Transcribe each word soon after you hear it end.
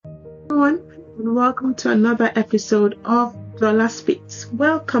Everyone, and welcome to another episode of Dollar Speaks.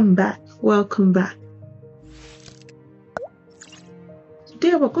 Welcome back.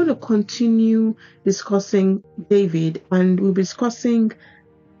 Today we're going to continue discussing David, and we'll be discussing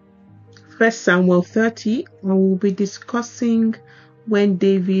 1 Samuel 30, and we'll be discussing when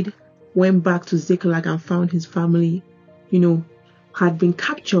David went back to Ziklag and found his family, had been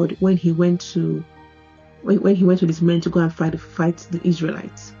captured when he went to with his men to go and fight the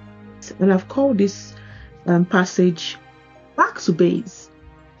Israelites. And I've called this passage back to base,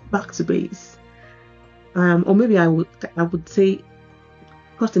 or maybe I would say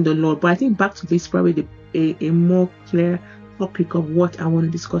trust in the Lord, but I think back to base is probably a more clear topic of what I want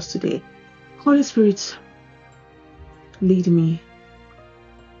to discuss today. Holy Spirit, lead me,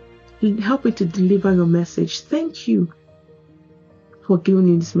 help me to deliver your message. Thank you for giving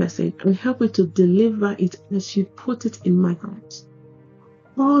me this message, and help me to deliver it as you put it in my heart.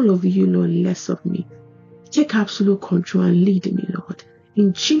 All of you, Lord, less of me. Take absolute control and lead me, Lord.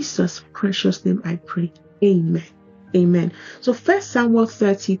 In Jesus' precious name I pray. Amen. So 1 Samuel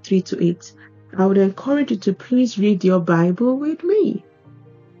 33-8. I would encourage you to please read your Bible with me.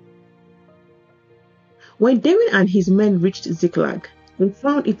 When David and his men reached Ziklag, they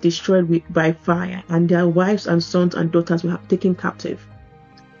found it destroyed by fire, and their wives and sons and daughters were taken captive.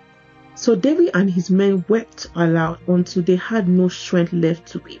 So David and his men wept aloud until they had no strength left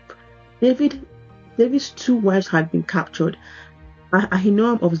to weep. David's two wives had been captured,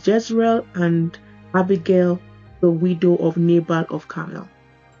 Ahinoam of Jezreel and Abigail, the widow of Nabal of Carmel.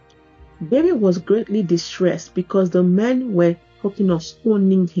 David was greatly distressed because the men were talking of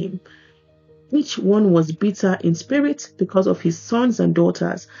stoning him. Each one was bitter in spirit because of his sons and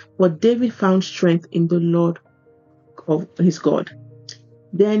daughters, but David found strength in the Lord of his God.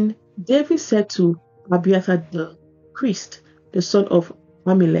 Then David said to Abiathar the priest, the son of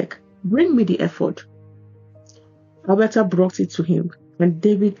Amalek, "Bring me the ephod." Abiathar brought it to him, and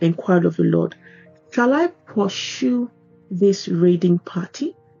David inquired of the Lord, "Shall I pursue this raiding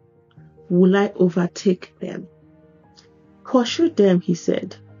party? Will I overtake them?" "Pursue them," he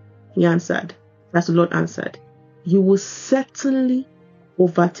said. He answered, as the Lord answered, "You will certainly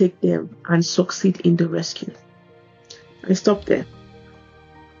overtake them and succeed in the rescue." I stopped there.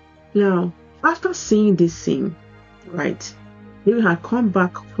 Now, after seeing this scene, right, David had come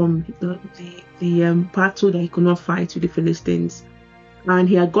back from the battle that he could not fight with the Philistines, and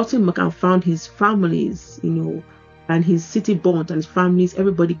he had gotten back and found his families, and his city burnt and his families,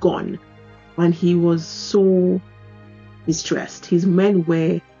 everybody gone, and he was so distressed. His men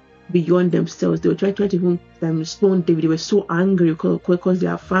were beyond themselves. They were trying to even stone David. They were so angry because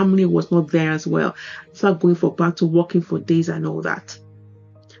their family was not there as well. They started going for battle, working for days and all that.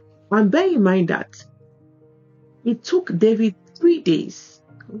 And bear in mind that it took David 3 days,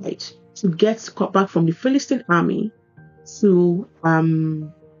 right, to get back from the Philistine army to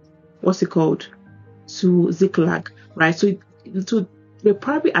to Ziklag, right? So they're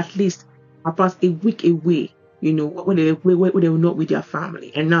probably at least about a week away, when they were not with their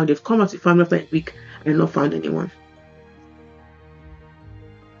family, and now they've come out to the family after a week and not found anyone.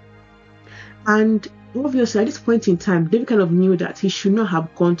 And obviously, at this point in time, David kind of knew that he should not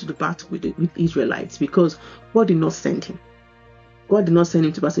have gone to the battle with the Israelites, because God did not send him. God did not send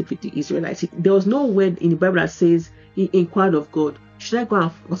him to battle with the Israelites. There was no word in the Bible that says he inquired of God, "Should I go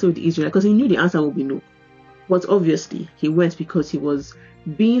and battle with the Israelites?" Because he knew the answer would be no. But obviously, he went because he was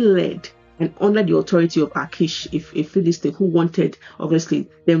being led and under the authority of Achish, a Philistine who wanted, obviously,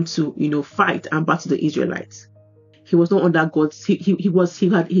 them to, fight and battle the Israelites. He was not under God's. He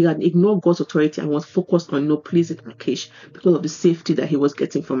had ignored God's authority and was focused on pleasing Achish because of the safety that he was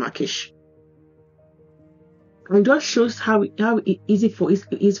getting from Achish. And it just shows how easy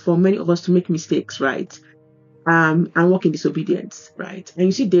it is for many of us to make mistakes, right? And walk in disobedience, right? And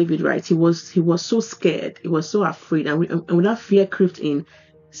you see David, right? He was so scared. He was so afraid, and when that fear crept in,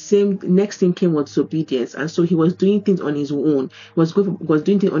 next thing came was disobedience, and so he was doing things on his own. He was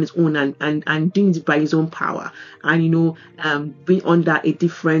doing things on his own and doing it by his own power, and being under a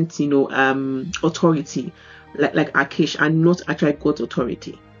different authority like Achish, and not actually God's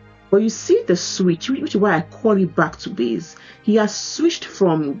authority. But you see the switch, which is why I call it back to base. He has switched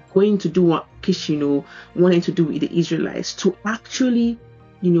from going to do what Achish wanted to do with the Israelites to actually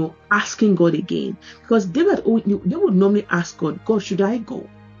asking God again, because they would normally ask God, "should I go?"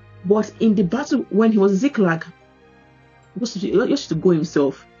 But in the battle when he was Ziklag, he used to go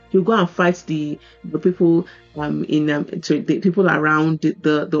himself. He would go and fight the people the people around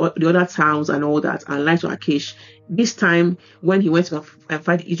the other towns and all that, and lie to Achish. This time when he went to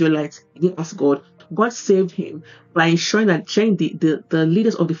fight the Israelites, he didn't ask God, God saved him by ensuring the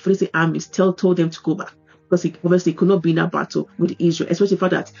leaders of the Philistine armies told them to go back, because he obviously could not be in that battle with Israel, especially for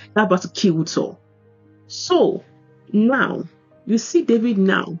that battle killed Saul. So now you see David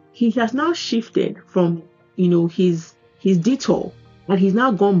now. He has now shifted from his detour, and he's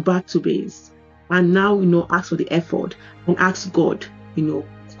now gone back to base, and now ask for the ephod and ask God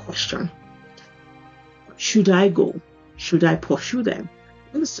question: should I go? Should I pursue them?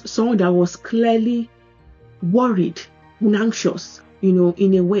 Someone that was clearly worried and anxious, in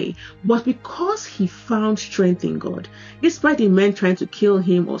a way, but because he found strength in God, despite the men trying to kill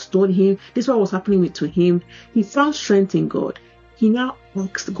him or stone him, this is what was happening to him. He found strength in God. He now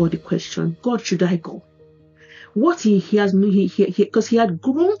asked God the question: God, should I go? What because he had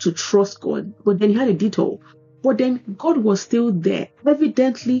grown to trust God, but then he had a detour. But then God was still there,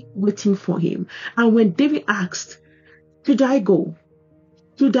 evidently waiting for him. And when David asked, should I go?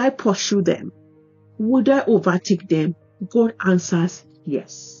 Should I pursue them? Would I overtake them? God answers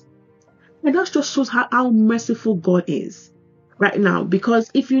yes. And that just shows how merciful God is right now. Because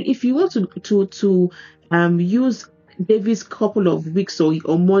if you want to use David's couple of weeks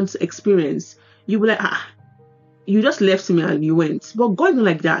or months experience, you will like, you just left me and you went. But God is not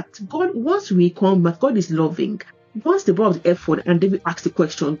like that. God, once we come back, God is loving. Once they brought the effort and David asked the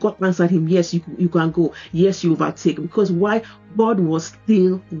question, God answered him, yes, you can go. Yes, you overtake. Because why? God was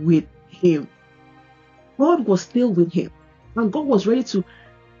still with him. God was still with him. And God was ready to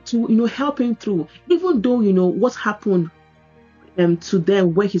help him through. Even though, what happened to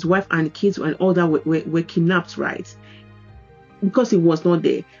them where his wife and kids and all that were kidnapped, right? Because he was not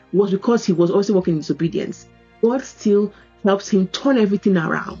there. It was because he was also working in disobedience. God still helps him turn everything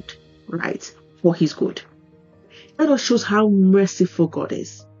around, right, for his good. That just shows how merciful God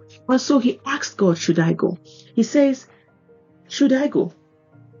is. And so he asked God, should I go? He says, should I go?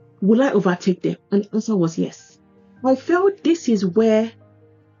 Will I overtake them? And the answer was yes. I felt this is where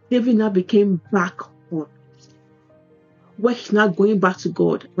David now became back on, where he's now going back to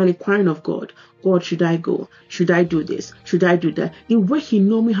God and inquiring of God, God, should I go? Should I do this? Should I do that? The way he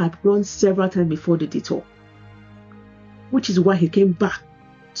normally had run several times before the detour, which is why he came back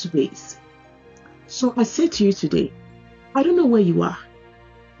to base. So I say to you today, I don't know where you are,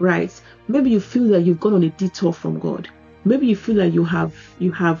 right? Maybe you feel that you've gone on a detour from God. Maybe you feel like you have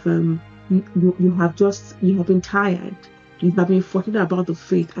been tired. You have been forgetting about the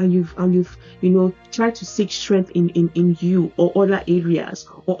faith, and you've tried to seek strength in you or other areas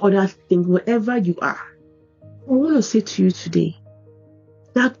or other things, wherever you are. I want to say to you today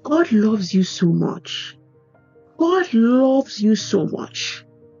that God loves you so much. God loves you so much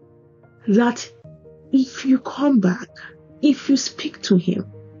that if you come back, if you speak to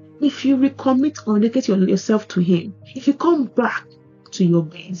him, if you recommit or dedicate yourself to him, if you come back to your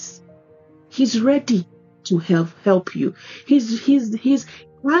base, he's ready to help you. His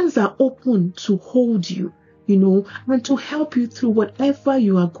hands are open to hold you, and to help you through whatever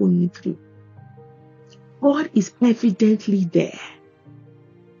you are going through. God is evidently there.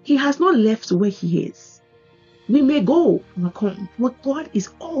 He has not left where he is. We may go and come, but God is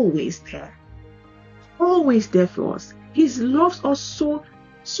always there for us. He loves us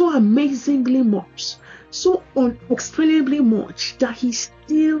so amazingly much, so unexplainably much, that he's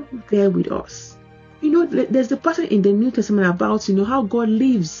still there with us. There's the passage in the New Testament about how God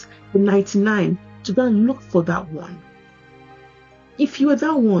leaves the 99 to go and look for that one. If you are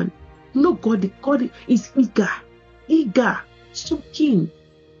that one, God is eager, so keen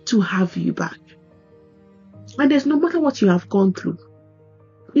to have you back. And there's no matter what you have gone through.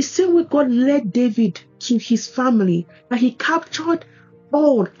 The same way God led David to his family, that he captured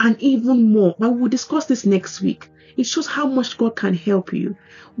all and even more. And we'll discuss this next week. It shows how much God can help you.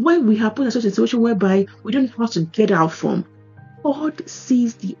 When we have put in such a situation whereby we don't know how to get out from, God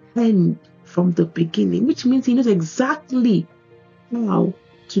sees the end from the beginning, which means he knows exactly how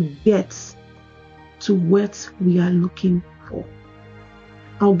to get to what we are looking for.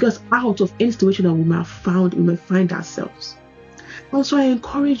 I'll get out of any situation that we may find ourselves. Also, I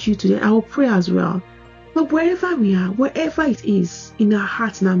encourage you today, I will pray as well, but wherever we are, wherever it is, in our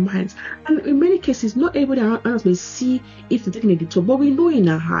hearts and our minds, and in many cases, not everybody around us may see if they're taking a detour, but we know in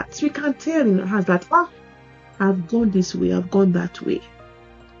our hearts, we can tell in our hearts that, I've gone this way, I've gone that way.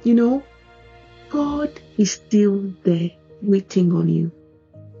 God is still there waiting on you.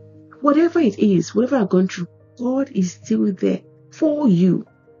 Whatever it is, whatever you're going through, God is still there for you,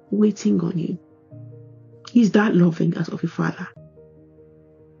 waiting on you. He's that loving as of a father.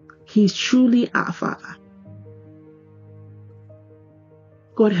 He's truly our Father.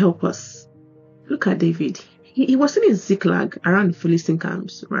 God help us. Look at David. He was still in Ziklag around the Philistine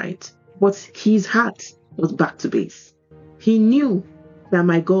camps, right? But his heart was back to base. He knew that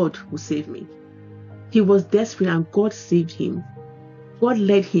my God would save me. He was desperate and God saved him. God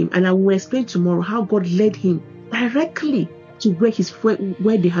led him, and I will explain tomorrow how God led him directly to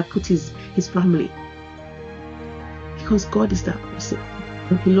where they had put his family. Because God is that person,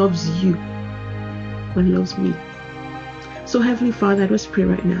 and He loves you and He loves me. So Heavenly Father, I just pray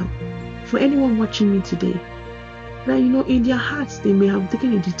right now for anyone watching me today that in their hearts they may have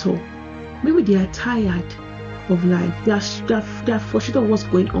taken a detour. Maybe they are tired of life. They are frustrated of what's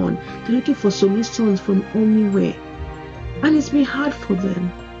going on. They're looking for solutions from anywhere, and it's been hard for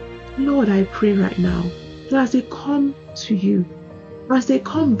them. Lord, I pray right now that as they come to you, as they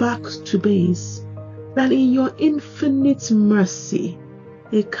come back to base, that in your infinite mercy,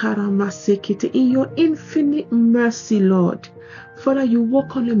 in your infinite mercy, Lord, Father, you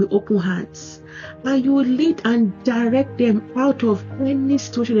walk on them with open hands, and you will lead and direct them out of any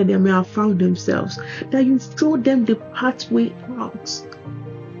situation that they may have found themselves, that you show them the pathway out,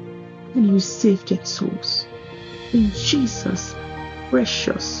 and you save their souls. In Jesus'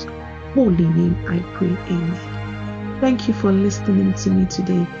 precious holy name I pray, amen. Thank you for listening to me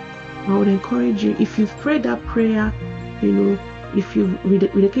today. I would encourage you, if you've prayed that prayer, if you've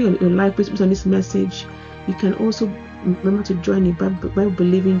rededicated your life based on this message, you can also remember to join a Bible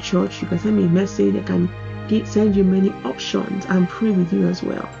believing church. You can send me a message. I can send you many options and pray with you as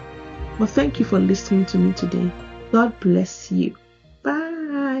well. Well, thank you for listening to me today. God bless you.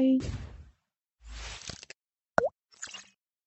 Bye.